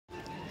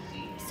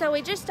So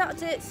we just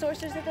stopped at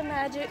Sorcerers of the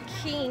Magic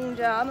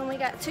Kingdom and we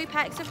got 2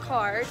 packs of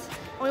cards.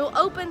 And we will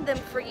open them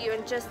for you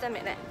in just a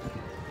minute.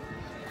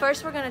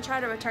 First, we're gonna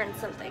try to return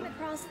something.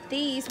 Across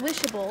these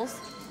wishables.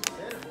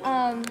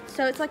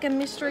 So it's like a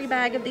mystery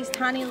bag of these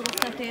tiny little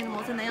stuffed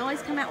animals, and they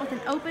always come out with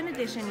an open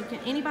edition.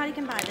 Anybody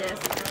can buy this.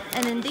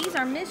 And then these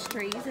are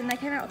mysteries, and they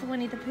came out with a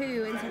Winnie the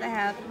Pooh, and so they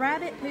have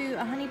Rabbit, Pooh,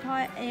 a Honey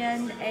Pot,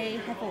 and a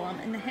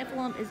Heffalump, and the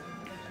Heffalump is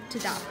to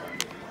die for.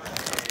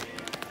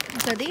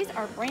 So these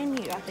are brand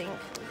new, I think.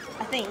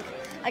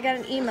 I got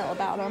an email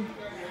about them.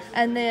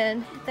 And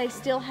then they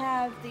still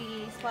have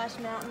the Splash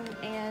Mountain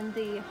and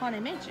the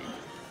Haunted Mansion.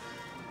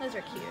 Those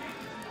are cute.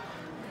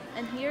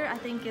 And here, I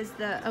think, is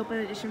the open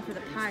edition for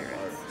the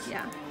Pirates.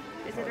 Yeah.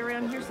 Is it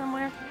around here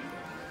somewhere?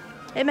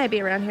 It may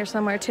be around here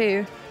somewhere,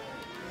 too.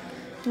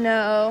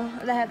 No,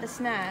 they have the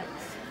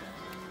snacks.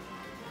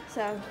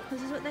 So,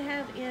 this is what they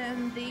have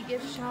in the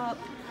gift shop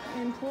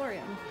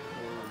Emporium.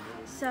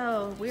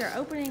 So, we are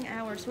opening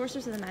our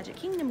Sorcerers of the Magic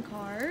Kingdom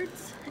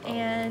cards.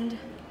 And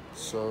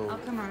I'll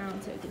come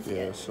around so you can see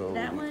it. So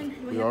that one,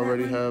 we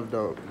already have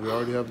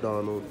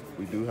Donald.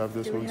 We do have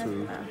this one,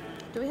 too.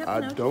 Do we have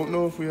I Pinocchio? don't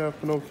know if we have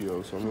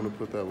Pinocchio, so I'm going to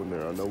put that one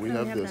there. I know we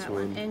have this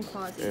one. And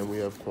Quasi. And we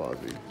have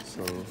Quasi.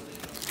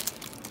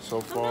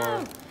 So far...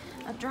 no.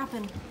 I'm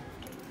dropping.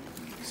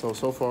 So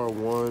far,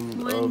 one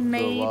of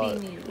the lot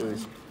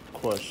is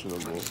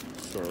questionable.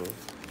 So,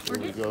 here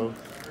we go.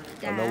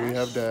 Dash. I know we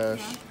have Dash.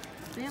 Yeah.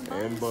 We have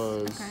and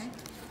Buzz. Okay.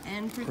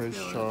 And Prince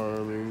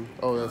Charming.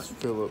 Oh, that's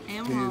Philip.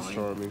 And he Wally. is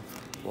charming.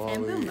 Wally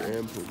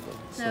and Pumbaa.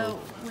 So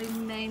we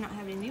may not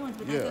have any new ones,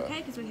 but that's okay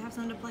because we have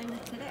some to play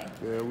with today.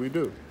 Yeah, we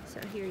do.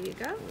 So here you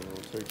go. And we'll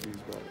take these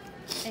back.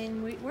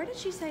 And where did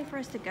she say for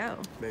us to go?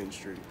 Main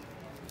Street.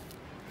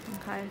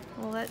 Okay.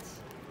 Well, that's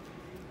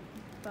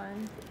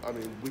fun. I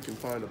mean, we can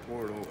find a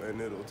portal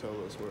and it'll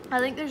tell us where to go. I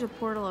think there's a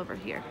portal over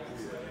here.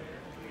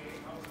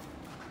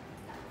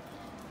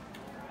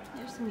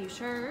 There's some new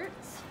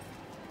shirts.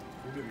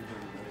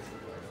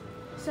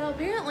 So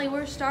apparently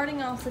we're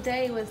starting off the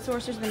day with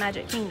Sorcerers of the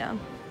Magic Kingdom.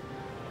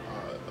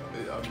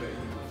 I mean,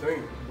 you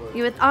think,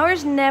 but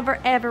Ours never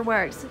ever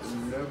works.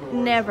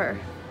 Never.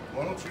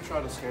 Why don't you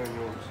try to scan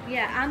yours?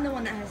 Yeah, I'm the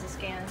one that has to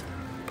scan.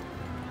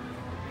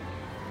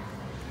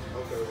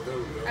 Okay, well, there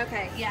we go.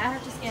 Okay, yeah, I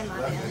have to scan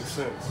mine. That makes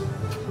sense.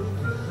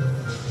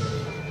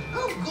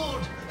 Oh,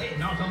 good.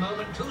 Not a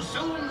moment too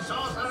soon,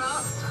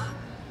 sorcerer.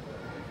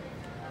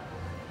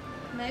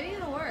 Maybe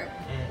it'll work.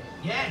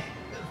 Yes,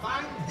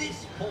 find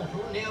this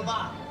portal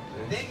nearby.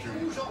 Then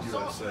use your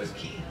sorcerer's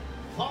key.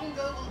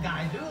 Fongo will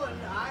guide you,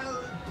 and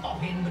I'll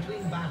pop in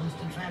between battles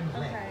to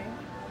translate. Okay.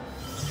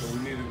 So we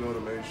need to go to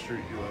Main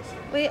Street, USA.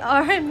 We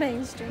are in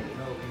Main Street.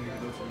 No, we need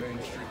to go to Main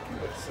Street,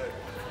 USA.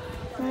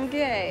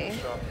 Okay.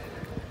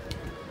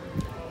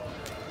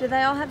 Do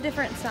they all have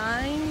different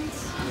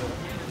signs?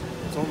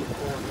 Yeah. It's on the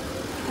corner.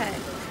 Okay.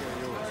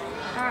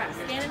 All right,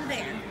 scan in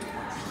there.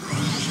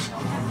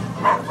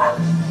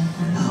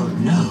 Oh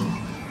no.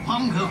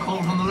 Pongo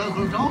called on the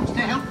local dogs to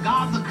help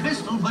guard the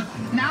crystal, but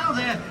now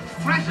they're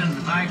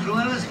threatened by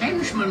Cruella's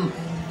henchmen.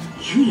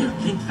 You don't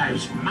think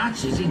those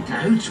mutts is in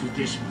cahoots with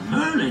this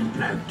Merlin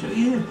bloke, do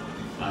you?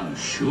 Oh,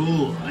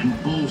 sure,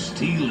 and Bull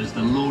Steel is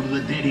the Lord of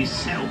the Dead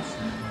himself.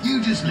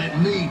 You just let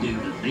me do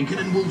the thinking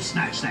and we'll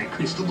snatch that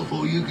crystal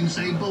before you can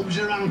say Bob's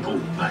your uncle.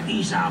 But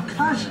he's our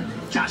cousin.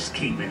 Just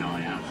keep an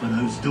eye out for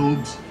those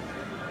dogs.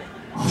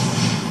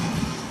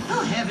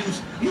 Oh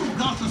heavens, you've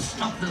got to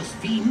stop those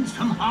fiends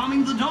from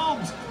harming the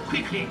dogs.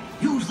 Quickly,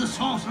 use the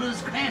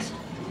Sorcerer's Crest.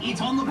 It's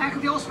on the back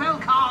of your spell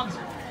cards.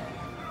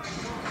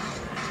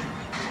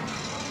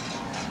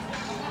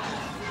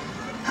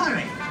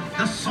 Hurry,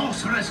 the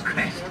Sorcerer's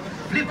Crest.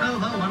 Flip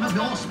over one of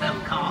your spell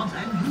cards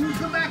and use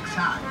the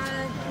backside.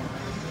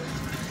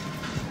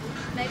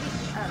 Maybe,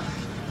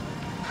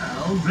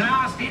 Oh,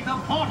 blast it, the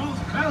portal's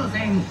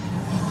closing.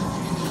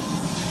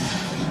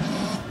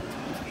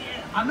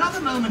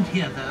 Another moment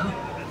here, though.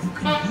 You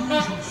can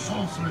use your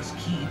Sorcerer's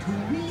Key to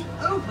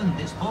reopen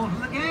this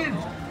portal again.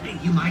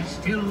 You might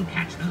still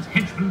catch those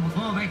henchmen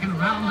before they can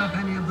round up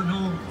any of the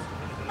doors.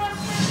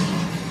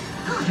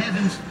 Good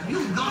heavens,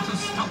 you've got to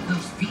stop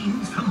those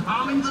fiends from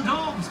harming the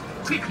dogs.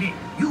 Quickly,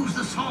 use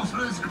the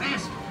Sorcerer's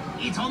Crest.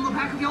 It's on the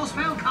back of your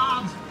spell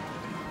cards.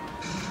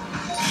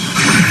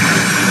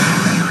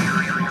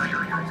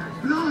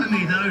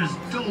 Blimey, those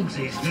dogs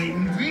is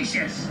getting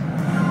vicious.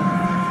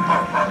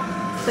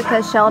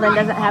 because Sheldon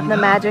doesn't have the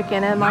magic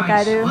in him like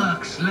I do. Nice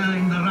work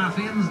slowing the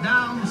ruffians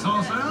down,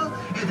 Sorcerer.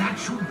 That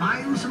should buy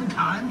you some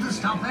time to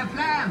stop their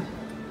plan.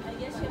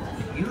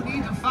 You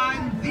need to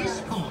find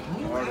this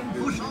portal and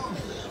push on.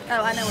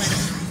 Oh, I know where it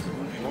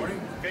is.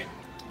 Morning. Okay.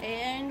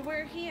 And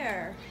we're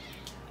here.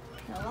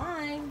 The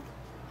line.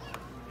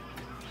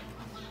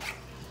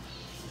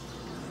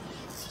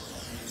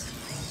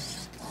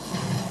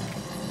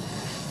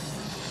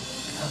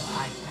 Oh,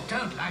 I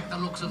don't like the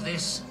looks of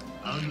this.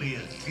 Only a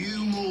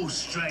few more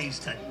strays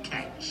to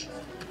catch.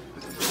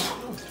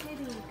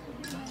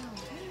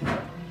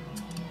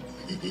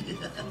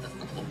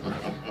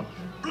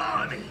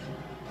 Blimey!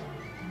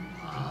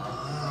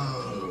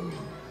 Oh,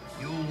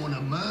 you want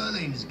to murder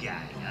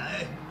gang,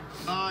 eh?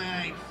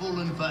 I ain't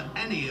falling for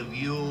any of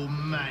your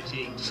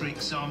magic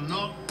tricks, I'm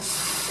not.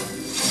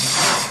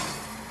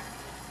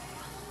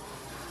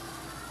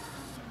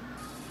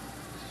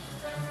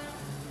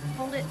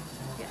 Hold it.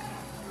 Yeah.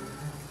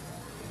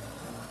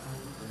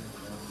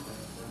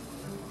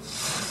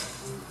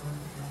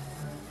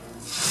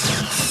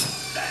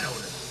 That ought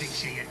to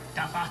fix you, you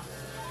duffer.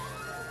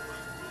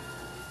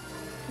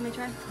 Let me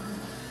try.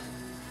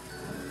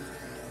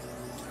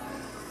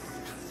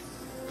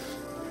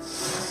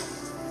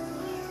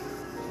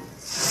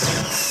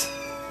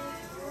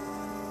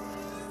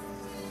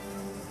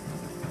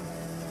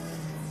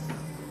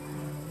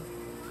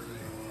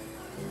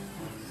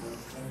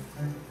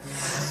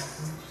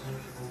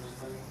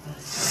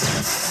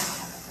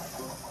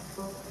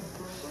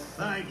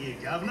 Thank you,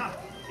 Governor.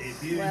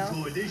 If you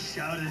enjoyed this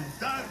show, then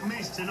don't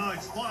miss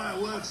tonight's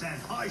fireworks and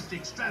heist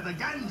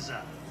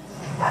extravaganza.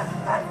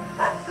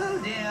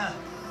 Oh dear.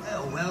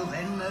 Oh, well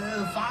then,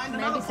 find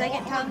Maybe another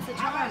second portal time's the and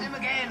power charm. him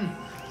again.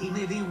 He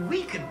may be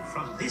weakened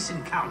from this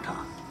encounter.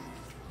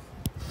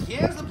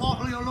 Here's the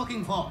portal you're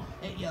looking for.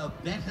 You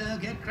better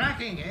get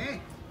cracking, eh?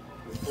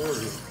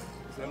 Is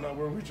that not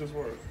where we just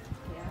were?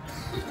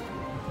 Yeah.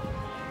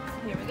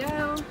 Here we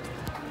go.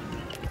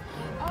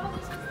 Oh,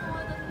 this is the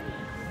one that...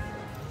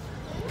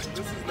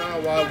 This is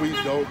not why we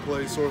don't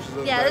play Sources of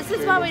the Yeah, Magic this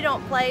is why Kingdom. we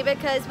don't play,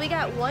 because we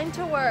got one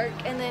to work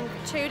and then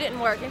two didn't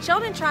work. And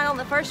Sheldon tried on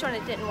the first one,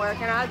 it didn't work,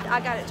 and I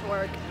got it to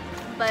work.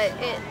 But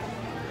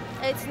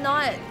it's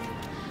not...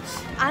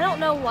 I don't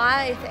know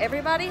why if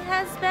everybody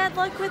has bad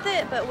luck with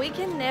it, but we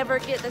can never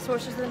get the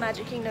Sorcerers of the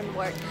Magic Kingdom to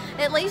work.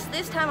 At least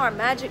this time our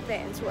magic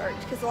bands worked,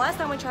 because the last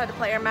time we tried to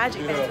play, our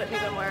magic bands wouldn't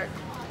even work.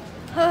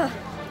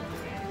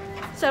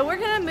 So we're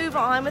gonna move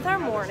on with our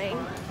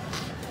morning,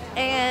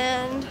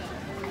 and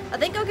I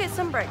think I'll get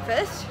some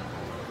breakfast,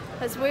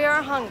 because we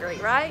are hungry,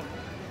 right?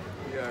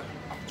 Yeah.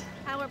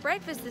 Our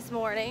breakfast this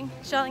morning,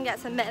 Sheldon got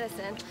some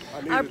medicine.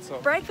 I needed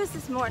some. Breakfast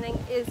this morning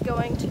is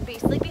going to be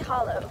Sleepy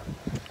Hollow.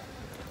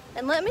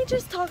 And let me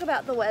just talk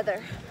about the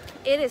weather.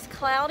 It is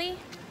cloudy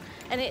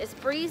and it is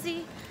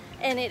breezy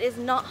and it is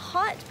not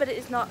hot, but it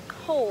is not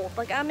cold.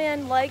 Like, I'm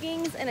in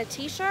leggings and a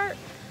t-shirt.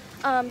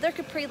 They're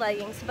capri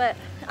leggings, but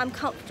I'm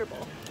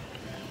comfortable.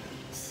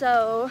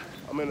 So.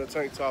 I'm in a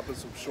tank top and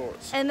some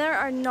shorts. And there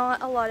are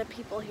not a lot of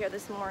people here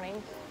this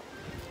morning.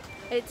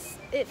 It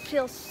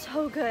feels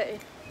so good.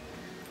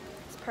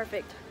 It's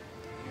perfect.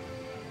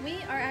 We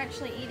are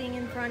actually eating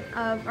in front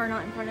of, or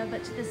not in front of,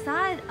 but to the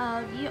side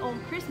of Ye Old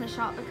Christmas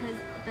Shop, because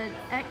the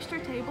extra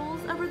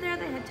tables over there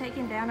they had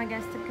taken down, I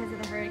guess, because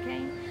of the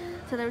hurricane.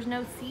 So there was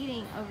no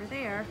seating over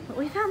there. But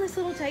we found this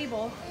little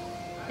table,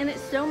 and it's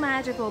so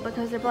magical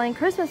because they're playing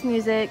Christmas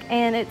music,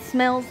 and it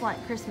smells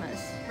like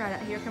Christmas right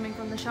out here coming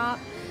from the shop.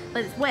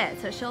 But it's wet,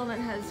 so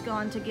Sheldon has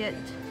gone to get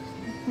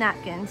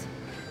napkins.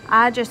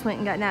 I just went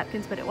and got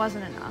napkins, but it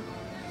wasn't enough.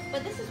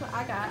 But this is what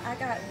I got. I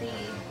got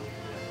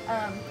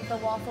the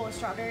waffle with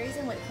strawberries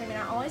and whipped cream,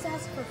 and I always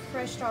ask for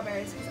fresh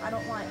strawberries because I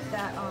don't like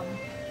that,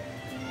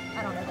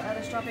 I don't know, the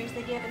other strawberries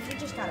they give, and he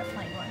just got a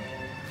plain one.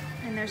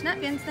 And there's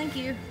napkins, thank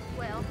you.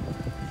 Well.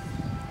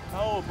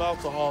 How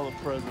about the Hall of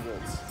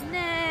Presidents?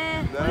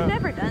 Nah, No. we've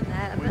never done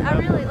that, but I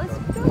really, let's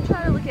go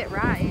try to look at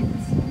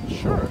rides.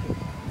 Sure.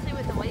 See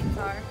what the weights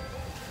are.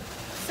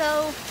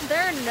 So,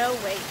 there are no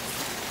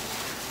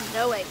weights.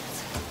 No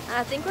weights. And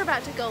I think we're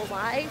about to go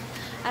live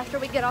after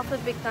we get off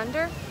of Big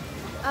Thunder.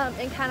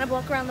 And kind of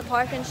walk around the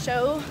park and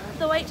show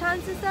the wait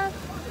times and stuff.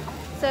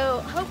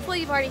 So hopefully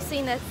you've already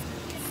seen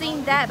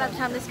that by the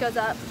time this goes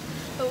up.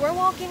 But we're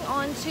walking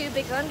on to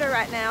Big Thunder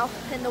right now,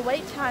 and the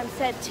wait time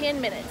said 10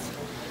 minutes.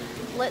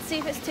 Let's see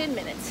if it's 10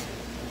 minutes.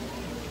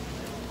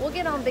 We'll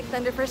get on Big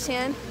Thunder for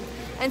 10.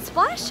 And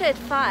Splash said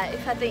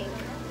 5, I think.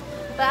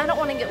 But I don't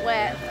want to get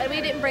wet. And we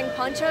didn't bring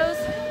ponchos.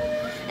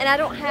 And I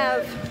don't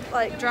have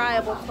like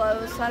dryable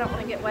clothes, so I don't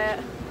want to get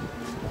wet.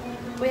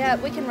 We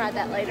can ride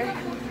that later.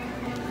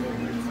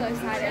 So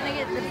excited. We're gonna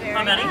get the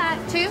very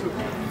back. 2?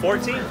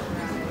 14.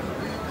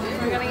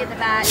 We're gonna get the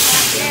back.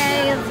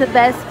 Yay, it's the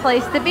best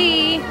place to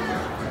be.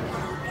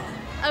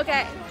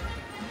 Okay.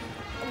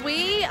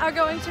 We are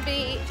going to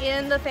be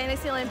in the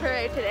Fantasyland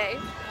parade today.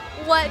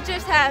 What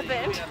just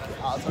happened?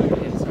 I'll tell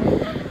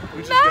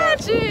you.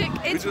 Magic!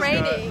 It's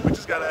raining. We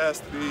just got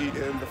asked to be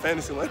in the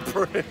Fantasyland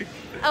parade.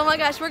 Oh my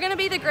gosh, we're gonna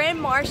be the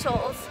Grand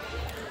Marshals.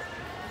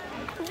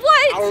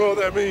 What? I don't know what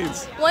that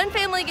means. One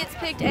family gets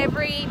picked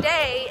every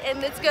day,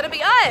 and it's gonna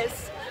be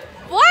us.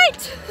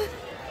 What?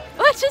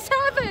 What just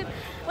happened?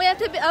 We have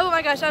to be, oh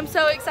my gosh, I'm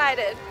so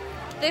excited.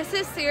 This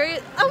is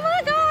serious. Oh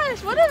my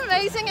gosh, what an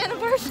amazing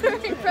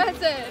anniversary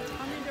present.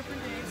 How many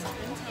different days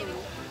in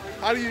total?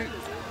 How do you,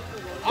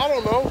 I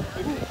don't know.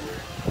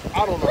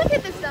 I don't know. Look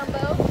at this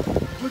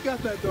Dumbo. Look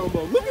at that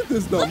Dumbo. Look at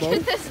this Dumbo. Look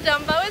at this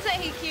Dumbo, isn't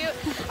he cute?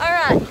 All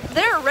right,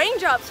 there are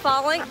raindrops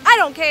falling. I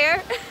don't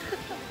care.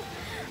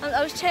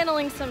 I was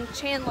channeling some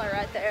Chandler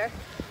right there.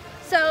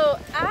 So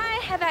I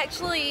have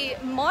actually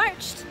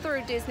marched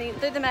through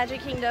the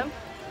Magic Kingdom.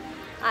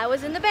 I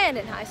was in the band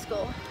in high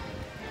school.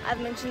 I've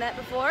mentioned that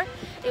before.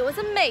 It was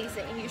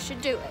amazing. You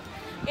should do it.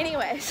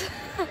 Anyways,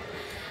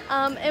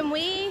 and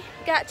we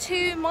got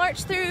to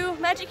march through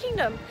Magic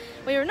Kingdom.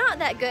 We were not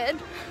that good.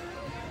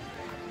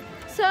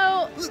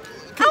 So,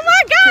 oh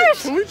my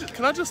gosh!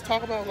 Can I just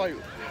talk about like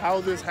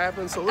how this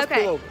happened? So let's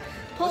Okay. pull over.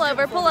 Pull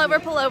over, pull over,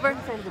 pull over.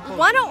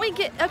 Why don't we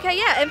get, okay,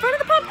 yeah, in front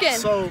of the pumpkin.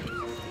 So,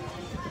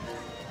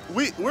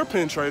 we're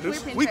pin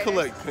traders. We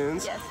collect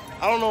pins. Yes.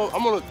 I don't know,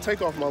 I'm gonna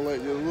take off my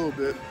lanyard a little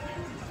bit.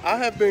 I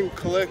have been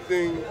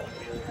collecting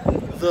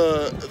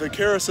the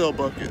carousel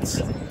buckets.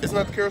 It's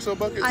not the carousel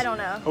buckets? I don't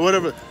know. Or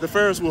whatever, the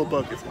Ferris wheel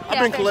buckets. I've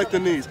been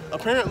collecting these.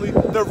 Apparently,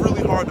 they're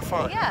really hard to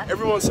find. Yeah.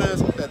 Everyone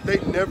says that they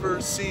never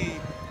see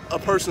a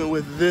person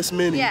with this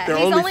many. Yeah, They're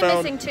he's only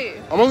found, missing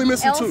 2. I'm only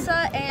missing 2.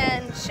 Elsa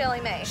and Shelly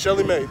Mae.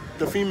 Shelly Mae,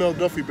 the female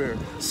Duffy Bear.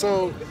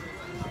 So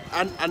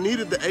I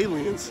needed the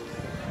aliens.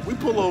 We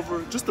pull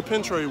over just to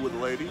pin trade with a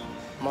lady.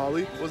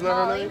 Molly, wasn't that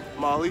her name?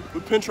 Molly. We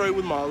pin trade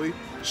with Molly.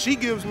 She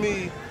gives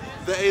me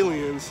the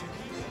aliens,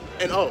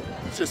 and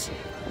just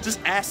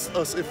asks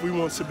us if we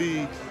want to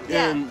be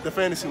in the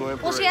Fantasyland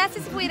parade. Well, she asked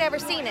us if we'd ever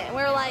seen it, and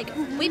we were like,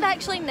 we've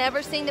actually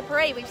never seen the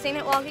parade. We've seen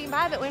it walking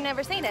by, but we've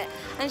never seen it.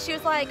 And she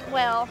was like,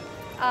 well,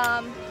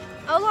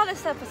 a lot of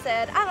stuff was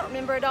said. I don't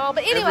remember it all,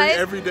 but anyway.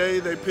 Every day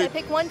they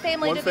pick one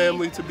family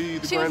to be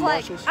the Grand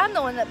Marshals. She was like, I'm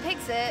the one that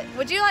picks it.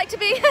 Would you like to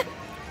be?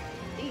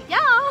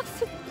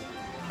 Yes.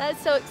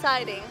 That's so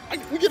exciting.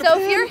 So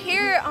if you're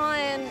here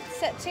on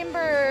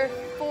September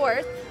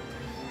 4th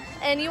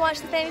and you watch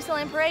the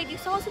Fantasyland parade, you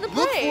saw us in the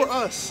parade. Look for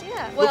us.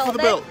 Yeah. Look for the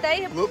belt.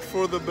 Look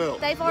for the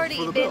belt. They've already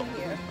been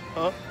here.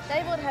 Huh?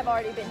 They would have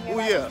already been here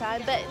by this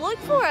time. But look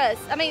for us.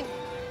 I mean,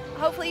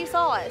 hopefully you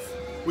saw us.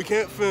 We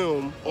can't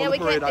film on the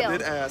parade. I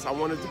did ask. I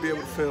wanted to be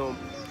able to film.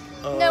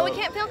 No, we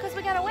can't film because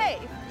we gotta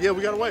wave. Yeah,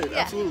 we gotta wave. Yeah.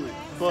 Absolutely.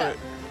 But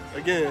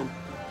again,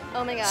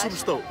 oh my gosh. Super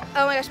stoked.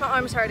 Oh my gosh, my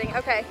arm's hurting.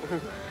 Okay.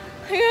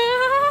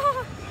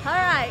 All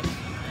right.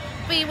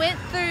 We went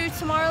through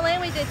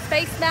Tomorrowland. We did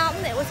Space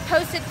Mountain. It was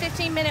posted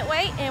 15-minute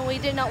wait, and we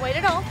did not wait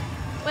at all.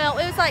 Well,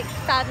 it was like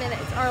 5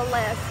 minutes or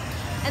less.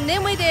 And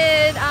then we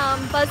did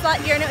Buzz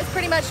Lightyear, and it was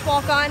pretty much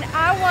walk on.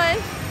 I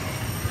won.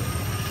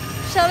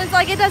 Sheldon's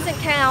like, it doesn't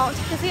count,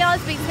 because he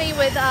always beats me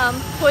with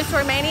Toy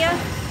Story Mania.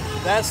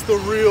 That's the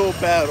real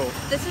battle.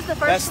 This is the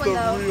first one,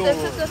 though.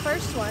 This is the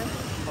first one.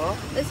 Huh?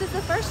 This is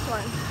the first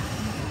one.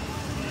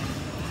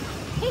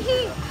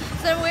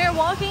 So we're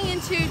walking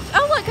into,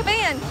 oh look, a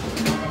van.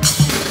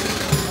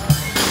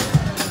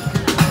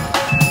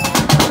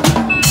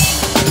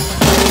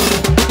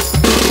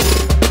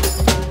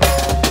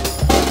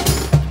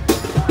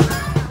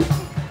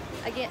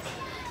 Again.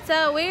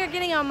 So we are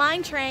getting on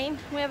Mine Train.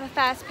 We have a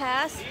fast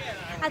pass.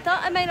 I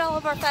thought I made all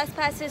of our fast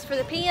passes for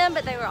the PM,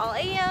 but they were all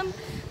AM.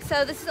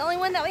 So this is the only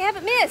one that we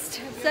haven't missed.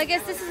 So I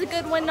guess this is a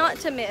good one not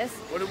to miss.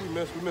 What did we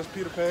miss? We missed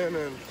Peter Pan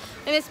and...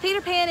 We missed Peter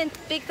Pan and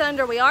Big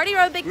Thunder. We already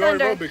rode Big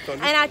Thunder. And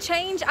I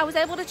was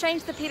able to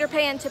change the Peter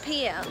Pan to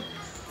PM.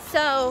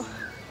 So,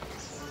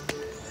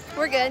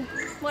 we're good.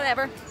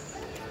 Whatever.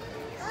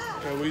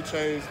 Can we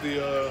change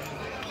the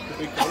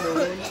Big Thunder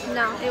one?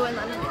 No, it wasn't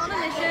on a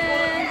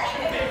mission.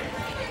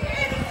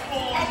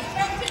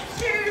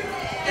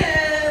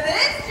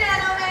 This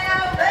gentleman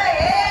over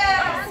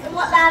here.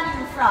 What land are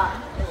you from?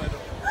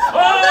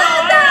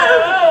 Orlando!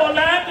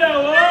 That's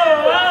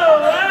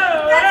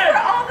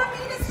where all the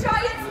meanest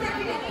giants live.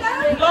 You didn't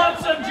know?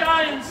 Lots of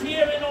giants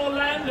here in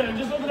Orlando.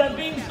 Just look at that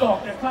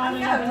beanstalk. They're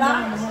climbing up and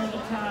down all the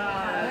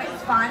time.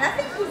 It's fine. I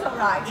think he's all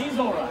right. He's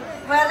all right.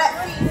 Well, let's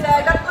see,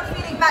 sir. Got a good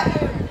feeling about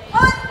you.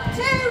 1,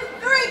 2,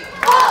 3.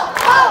 Oh,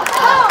 oh,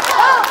 oh,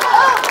 oh,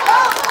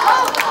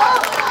 oh,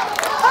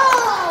 oh.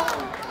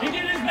 He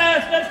did his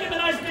best. Let's give him a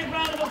nice big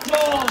round of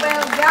applause.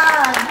 Well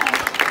done.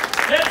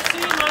 Let's see,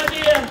 my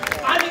dear.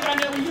 I think I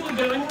know where you were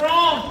going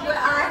wrong. Well,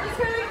 I was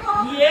going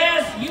wrong.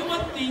 Yes, you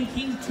were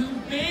thinking too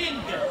big.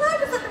 Well, I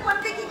was the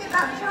one thinking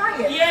about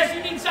giants. Yes,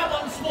 you need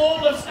someone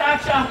small of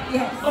stature.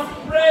 Yes. Of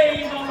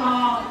brave of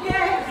heart.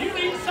 Yes. You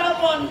need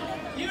someone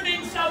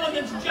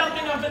that's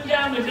jumping up and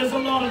down. There's a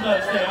lot of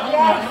those there. All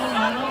Yes.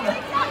 right.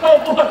 Oh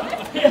boy.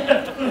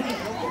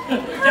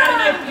 Daddy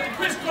make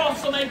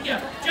crisscross will make you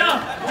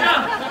jump.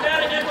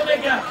 Daddy will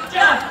make you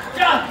jump.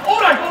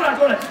 All right.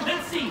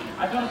 Let's see.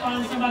 I've got to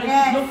find somebody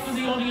Yes. to look for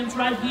the audience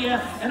right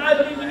here, and I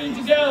believe we need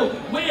to go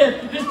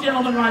with this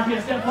gentleman right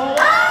here. Step forward.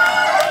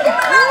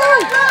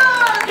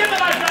 Give him a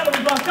nice round of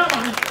applause. Come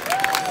on.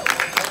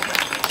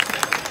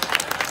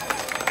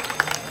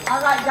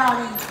 All right,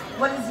 darling.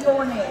 What is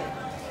your name?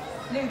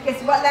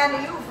 Lucas, what land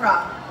are you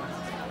from?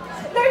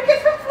 Lucas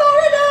from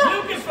Florida!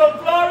 Lucas from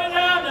Florida?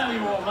 No,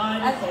 you're all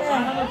right. It's all Okay.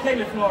 right. I'm okay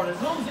with Florida.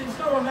 As long as it's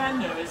not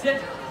Orlando, is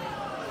it?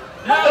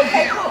 No.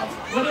 Okay, cool.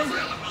 What is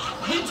it?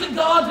 Winter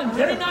Garden.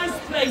 Very nice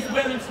place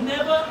where it's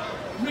never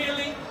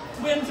really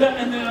winter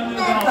and then I'm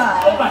Never.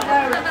 All right.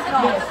 No, it's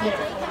not. Yes.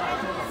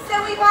 So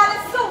we've had a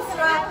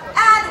sorcerer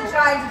and a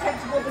giant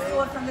attempt to pull the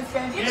sword from the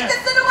stone. Do you think Yes.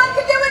 this little one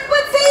can do it?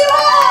 We'll see you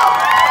all!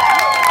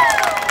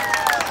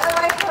 Oh,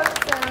 I hope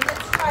so.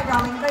 Let's try,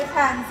 darling. Both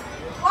hands.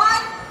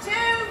 1, 2,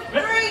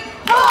 3.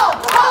 Pull!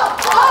 Pull!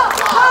 Pull!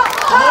 Pull!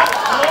 Pull!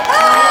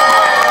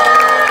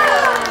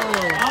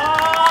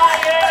 Ah,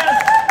 yes.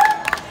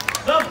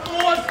 The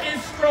force is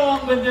strong.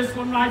 with this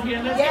one right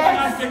here. Let's give a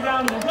nice big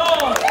round of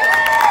applause.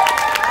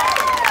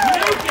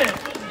 Lucas.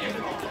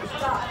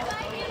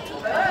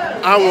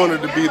 I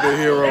wanted to be the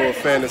hero of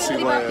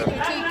Fantasyland.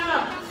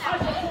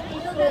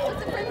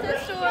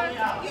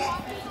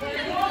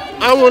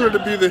 I wanted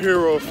to be the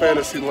hero of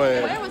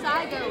Fantasyland. Where was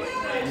I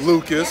going?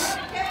 Lucas,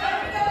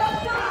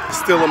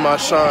 stealing my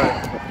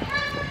shine.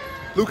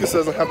 Lucas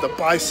doesn't have the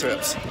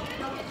biceps.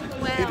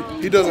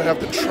 He doesn't have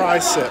the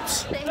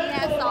triceps. But he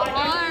has the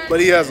heart. But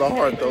he has a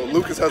heart, though.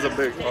 Lucas has a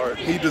big heart.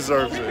 He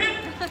deserves it.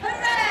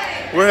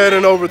 We're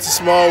heading over to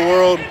Small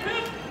World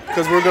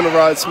because we're going to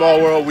ride Small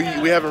World. We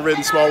haven't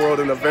ridden Small World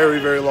in a very,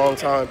 very long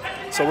time.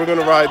 So we're going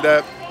to ride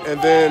that, and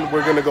then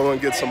we're going to go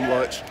and get some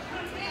lunch.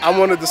 I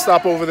wanted to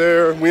stop over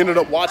there. We ended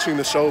up watching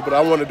the show, but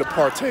I wanted to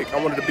partake.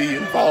 I wanted to be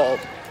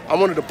involved. I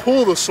wanted to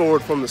pull the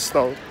sword from the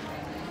stone.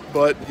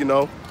 But, you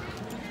know,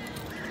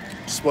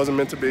 just wasn't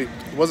meant to be.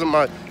 It wasn't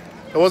my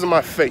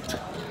fate.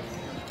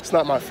 It's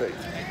not my fate.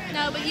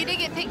 No, but you did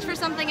get picked for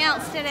something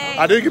else today.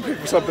 I did get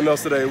picked for something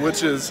else today,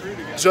 which is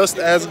just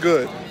as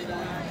good,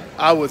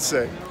 I would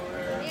say.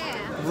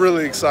 Yeah.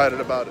 Really excited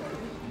about it.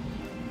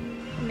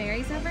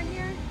 Mary's over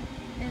here,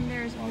 and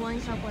there's one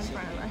couple in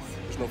front of us.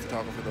 There's no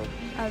photographer, though.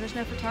 Oh, there's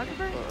no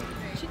photographer?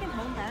 She can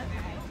hold that.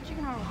 She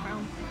can hold her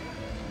phone.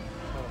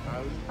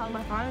 Hold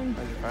my phone.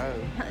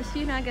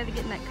 She and I got to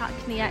get in that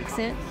Cockney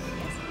accent.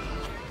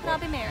 I'll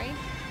be married.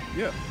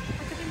 Yeah.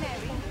 I could be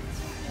married.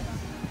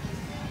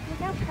 Look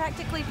how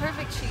practically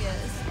perfect she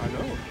is. I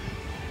know.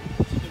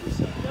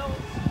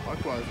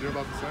 Likewise, you're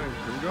about the same.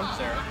 Here we go.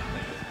 Sarah.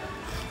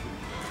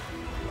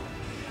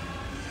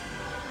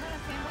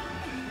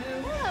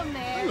 Hello,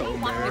 Mary. Hello,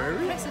 Mary.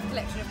 Impressive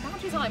collection of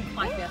countries. I'm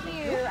quite Thank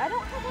you. I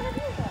don't have one of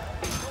these though.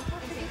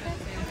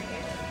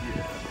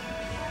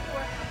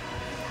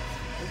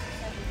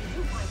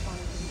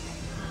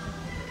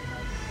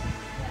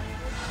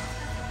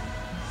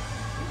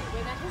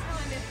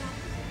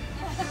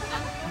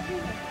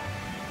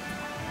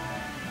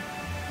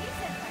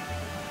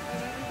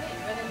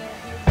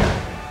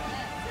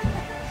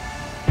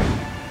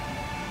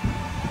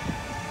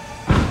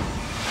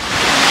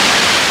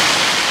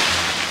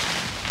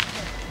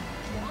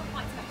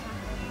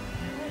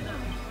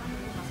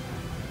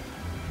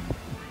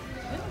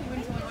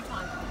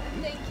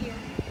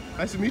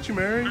 Nice to meet you,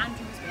 Mary.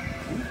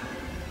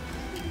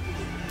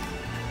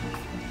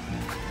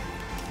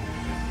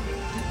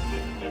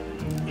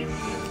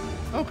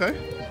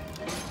 Okay.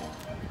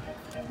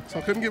 So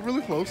I couldn't get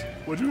really close.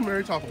 What did you and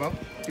Mary talk about?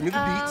 Give me the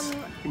deets.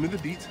 Give me the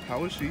deets.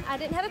 How is she? I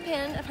didn't have a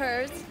pen of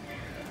hers.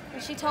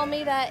 And she told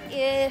me that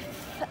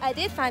if I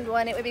did find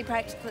one, it would be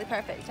practically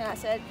perfect. And I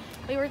said,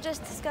 we were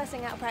just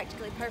discussing how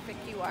practically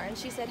perfect you are. And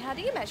she said, how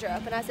do you measure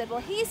up? And I said,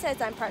 well, he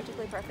says I'm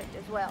practically perfect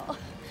as well.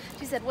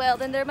 She said, well,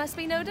 then there must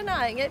be no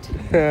denying it.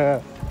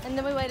 And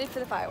then we waited for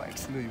the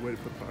fireworks. And then you waited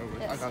for the fireworks.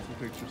 Yes. I got some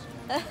pictures.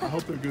 I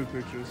hope they're good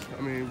pictures.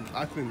 I mean,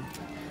 I can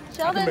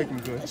make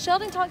them good.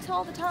 Sheldon talks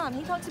all the time.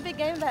 He talks a big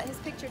game about his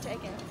picture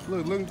taking.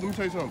 Look, let me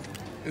tell you something.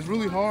 It's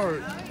really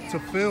hard to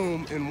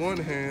film in one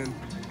hand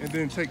and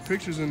then take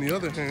pictures in the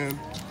other hand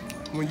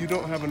when you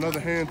don't have another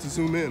hand to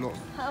zoom in on.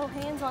 Oh,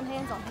 hands on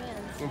hands on hands.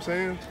 You know what I'm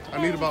saying?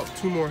 I need about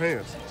 2 more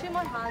hands. 2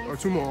 more hands. Or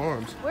 2 more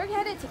arms. We're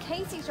headed to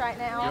Casey's right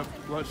now.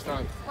 Yep,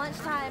 lunchtime.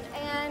 Lunchtime,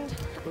 and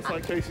Looks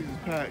like Casey's is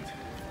packed.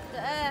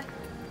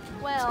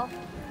 well,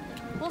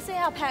 we'll see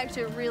how packed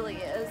it really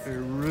is. It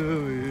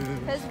really is.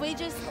 Because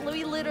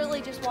we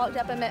literally just walked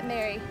up and met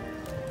Mary.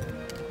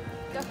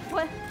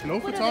 What? No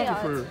What are the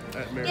photographer odds?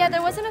 at Mary. Yeah,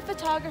 there wasn't a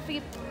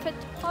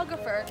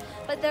photographer,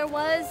 but there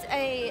was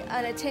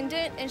an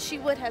attendant, and she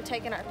would have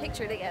taken our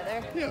picture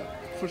together. Yeah,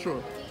 for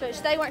sure. But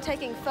they weren't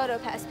taking photo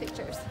pass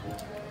pictures.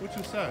 Which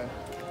is sad.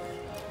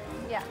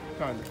 Yeah.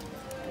 Kinda.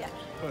 Yeah.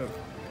 Whatever.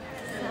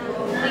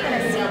 We got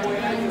a seat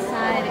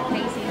inside at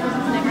Casey's. This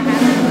has never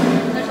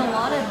happened. There's a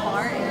lot of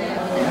bar area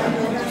over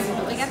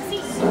there. We got a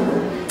seat.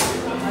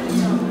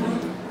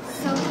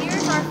 So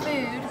here's our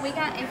food. We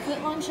got a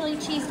foot-long chili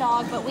cheese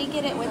dog, but we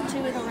get it with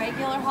 2 of the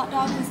regular hot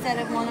dogs instead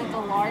of 1 of the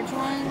large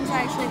ones.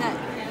 Actually, that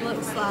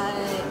looks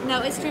like...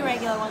 No, it's 2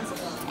 regular ones.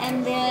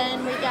 And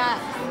then we got...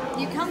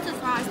 You come to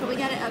fries, but we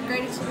got it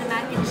upgraded to the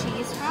mac and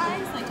cheese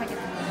fries. Like, take it.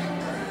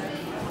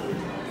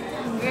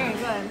 Very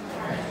good.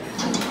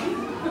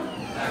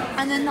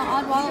 And then the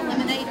Oddwall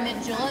lemonade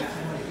mint julep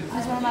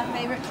is one of my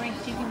favorite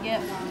drinks you can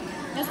get.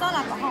 It's not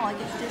alcoholic,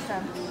 it's just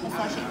a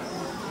slushy.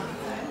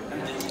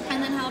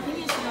 And then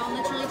jalapeno still on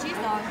the chili cheese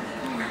dog.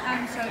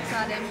 I'm so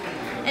excited.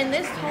 And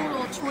this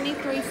total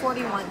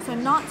 $23.41, so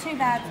not too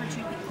bad for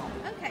 2 people.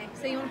 Okay,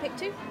 so you want to pick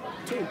 2?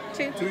 2.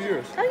 2. 2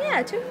 years. Oh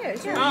yeah, 2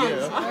 years. Yeah. Oh,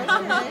 yeah.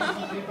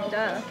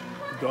 Duh.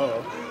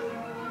 Duh.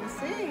 Let's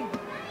see.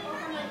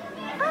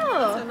 It's a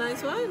Oh.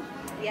 nice one.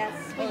 Yes,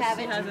 we have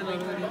She it. has it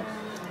already.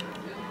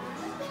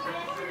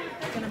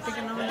 Gonna pick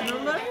another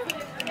number?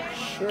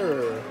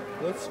 Sure.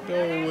 Let's go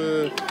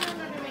with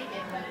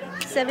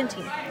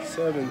 17.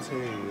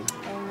 17.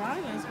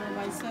 Alright, let's go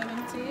by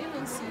 17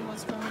 and see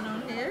what's going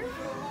on here.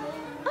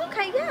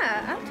 Okay,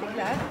 yeah, I'll take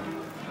that.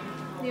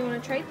 Do you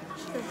want to trade?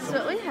 This is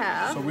what we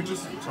have. So we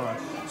just We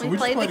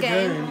played played the a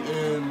game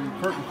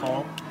in curtain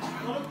call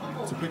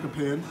to pick a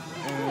pin,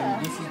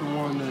 and this is the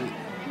one that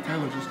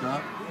Taylor just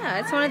got. Yeah,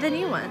 it's one of the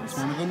new ones. It's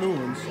one of the new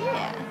ones.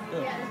 Yeah.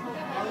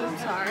 I'm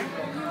sorry.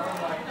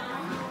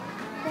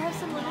 They have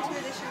some limited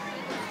edition.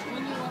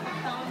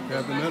 They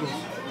have the medals.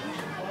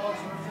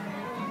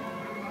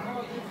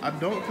 I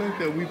don't think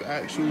that we've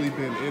actually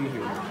been in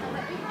here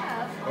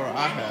before. Or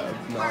I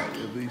have not,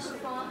 at least.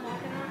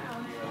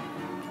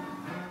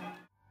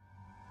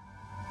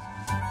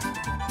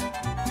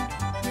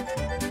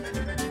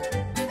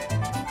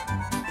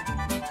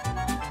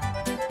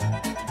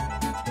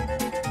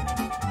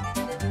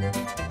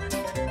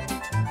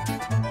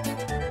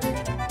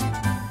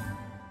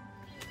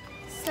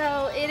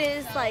 So it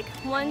is like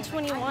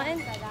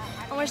 1:21,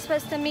 and we're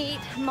supposed to meet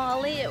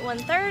Molly at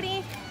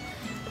 1:30,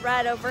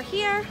 right over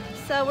here.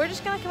 So we're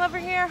just gonna come over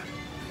here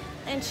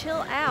and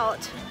chill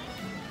out.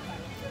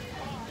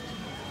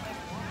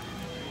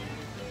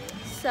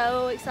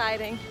 So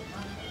exciting.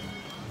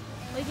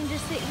 We can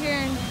just sit here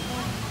and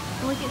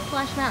look at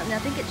Splash Mountain. I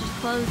think it just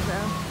closed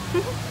though.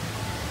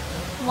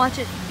 Watch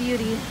its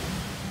beauty.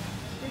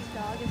 This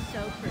dog is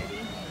so pretty.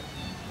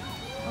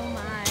 Oh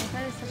my,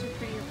 that is such a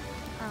pretty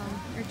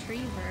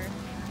retriever.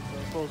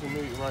 We're supposed to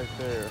meet right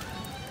there.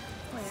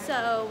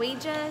 So we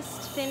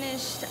just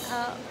finished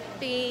up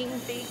being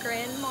the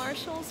Grand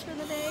Marshals for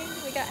the day.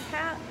 We got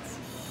hats,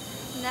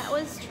 and that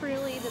was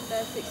truly the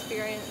best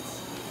experience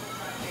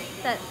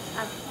that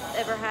I've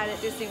ever had at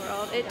Disney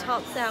World. It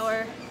tops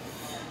our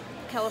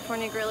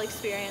California Grill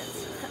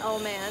experience. Oh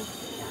man,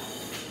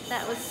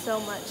 that was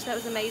so much. That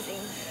was amazing.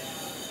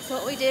 So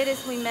what we did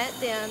is we met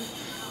them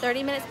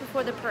 30 minutes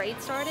before the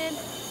parade started.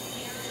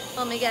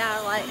 Let me get out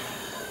of light.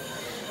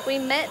 We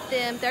met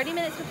them 30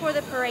 minutes before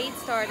the parade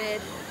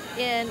started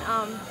in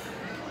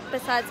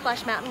beside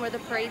Splash Mountain where the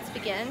parades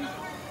begin.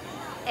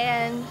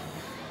 And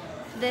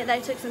then they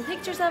took some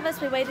pictures of us.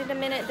 We waited a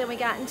minute, then we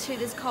got into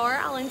this car.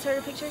 I'll insert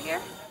a picture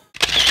here.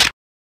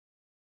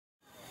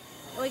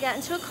 We got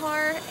into a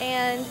car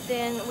and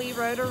then we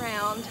rode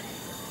around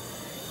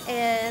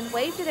and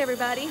waved at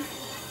everybody.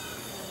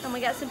 And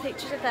we got some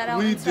pictures of that. I'll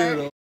insert.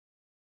 We did.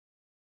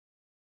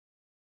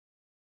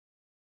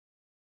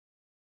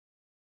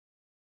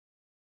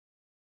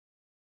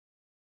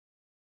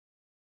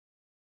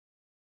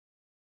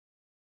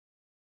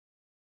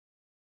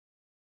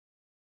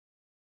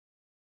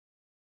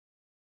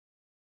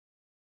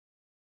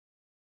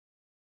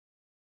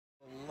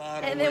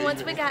 And then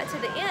once we got to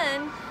the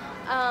end,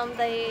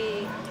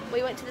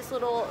 we went to this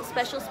little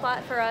special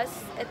spot for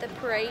us at the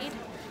parade,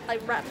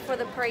 like right before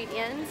the parade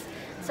ends.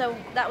 So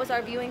that was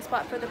our viewing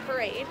spot for the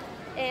parade.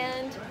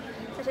 And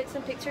I took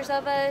some pictures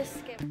of us.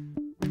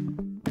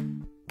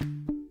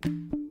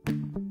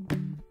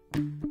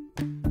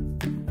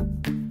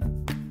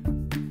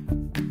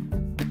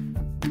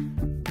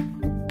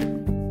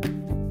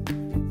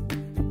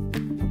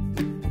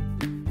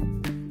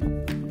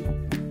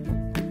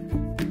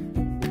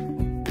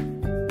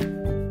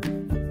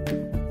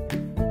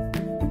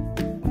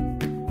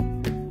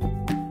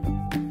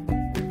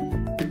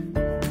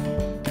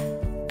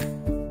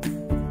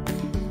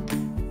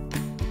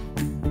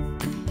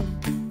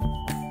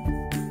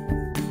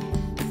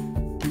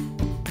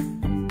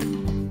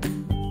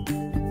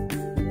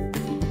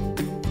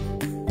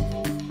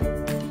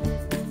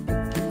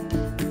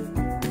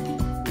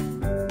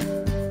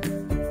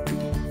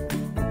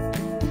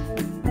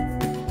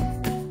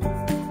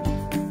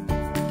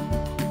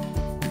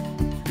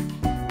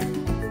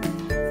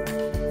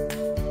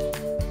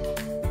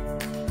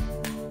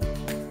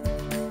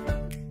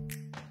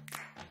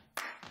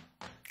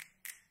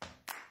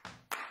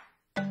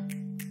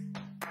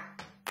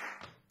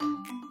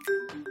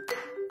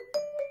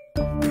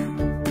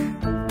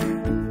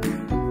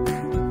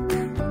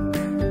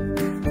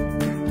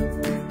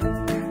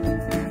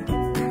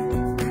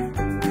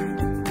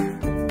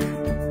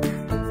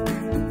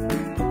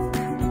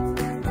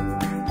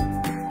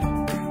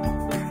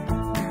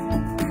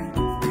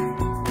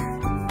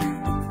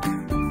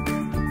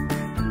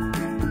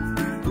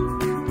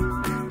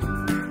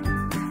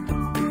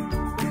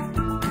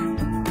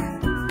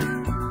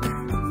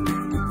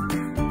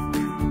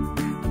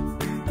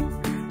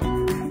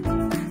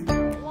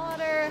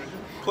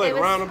 Played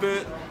around a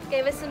bit.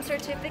 Gave us some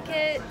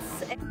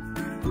certificates. And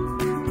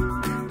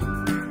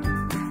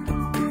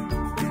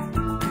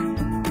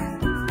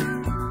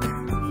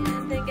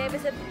then gave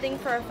us a thing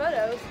for our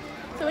photos.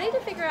 So we need to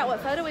figure out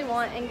what photo we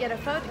want and get our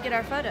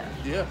photo.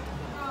 Yeah.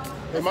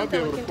 They might be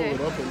able to pull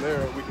it up in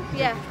there. We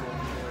can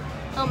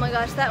Oh my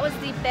gosh, that was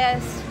the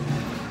best.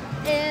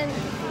 And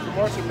there's the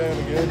marching band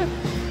again.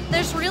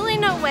 There's really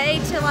no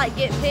way to like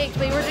get picked.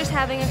 We were just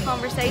having a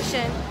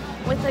conversation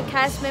with a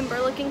cast member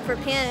looking for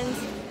pins,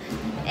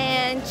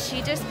 and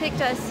she just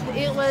picked us.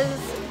 It was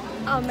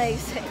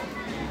amazing.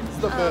 It's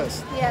the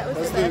best. Yeah, it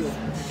was the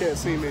best. You can't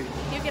see me.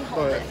 You can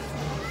hold it.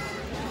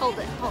 Hold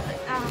it, hold it.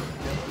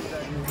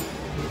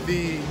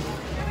 The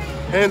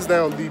hands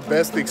down the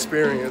best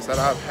experience that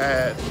I've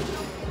had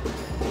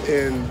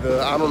in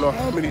the, I don't know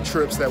how many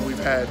trips that we've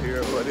had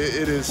here, but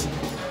it is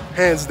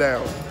hands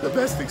down the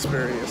best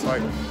experience.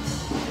 Like,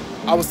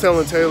 I was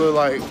telling Taylor,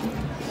 like,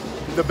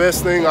 the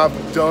best thing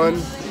I've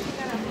done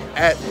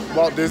at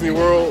Walt Disney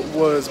World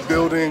was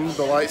building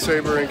the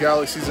lightsaber in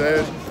Galaxy's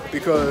Edge,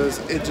 because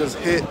it just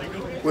hit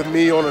with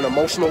me on an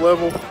emotional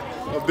level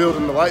of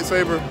building the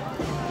lightsaber.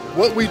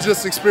 What we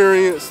just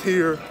experienced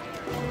here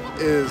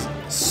is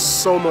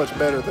so much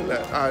better than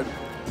that.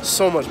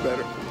 So much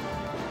better.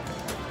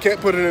 Can't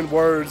put it in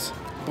words,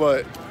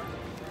 but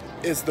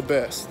it's the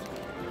best.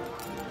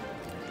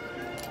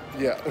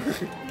 Yeah.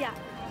 Yeah.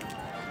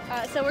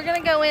 So we're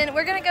gonna go in.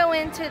 We're gonna go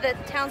into the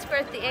Town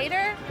Square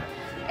Theater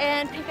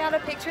and pick out a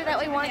picture that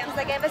we want, because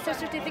they gave us a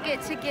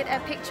certificate to get a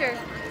picture.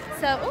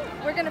 So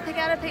we're gonna pick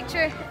out a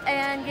picture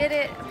and get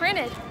it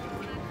printed.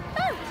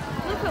 Oh,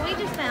 look what we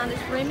just found.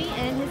 It's Remy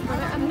and his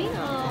brother Emil.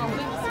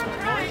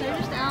 They're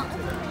just out.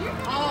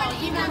 Oh,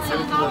 you got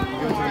some.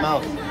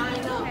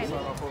 Okay.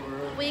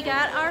 We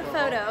got our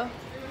photo,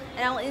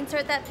 and I'll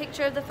insert that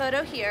picture of the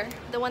photo here,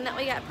 the one that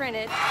we got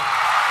printed.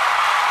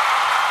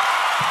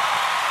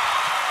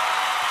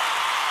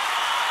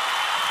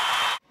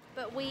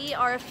 But we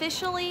are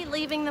officially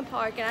leaving the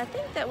park, and I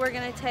think that we're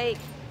gonna take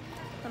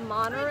the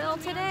monorail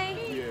today.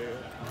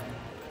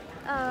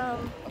 Yeah. I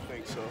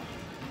think so.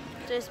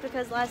 Just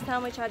because last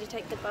time we tried to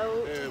take the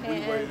boat,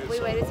 and we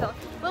waited till.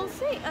 We'll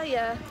see. Oh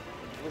yeah.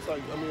 It looks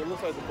like, I mean, it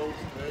looks like the boat's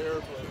there,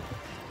 but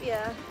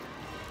Yeah.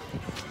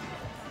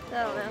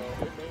 I don't know.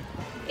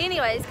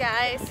 Anyways,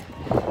 guys,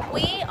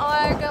 we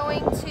are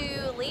going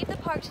to leave the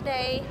park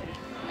today,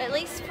 at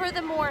least for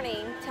the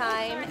morning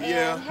time,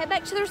 and head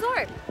back to the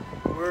resort.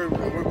 We're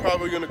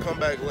probably gonna come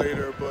back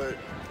later, but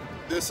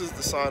this is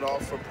the sign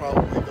off for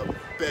probably the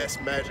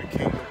best Magic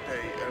Kingdom day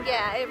ever.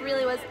 Yeah, it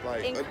really was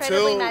Like,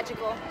 incredibly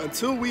magical.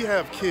 Until we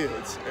have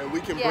kids and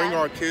we can bring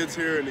our kids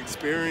here and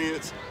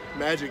experience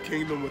Magic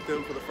Kingdom with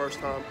them for the first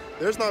time,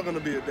 there's not going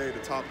to be a day to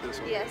top this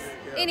one. Yes.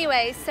 Yeah.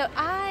 Anyways, so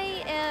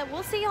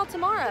we'll see y'all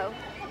tomorrow,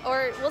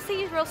 or we'll see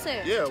you real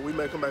soon. Yeah, we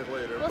may come back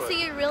later. We'll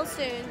see you real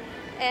soon,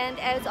 and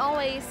as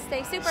always,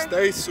 stay super.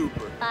 Stay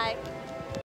super. Bye.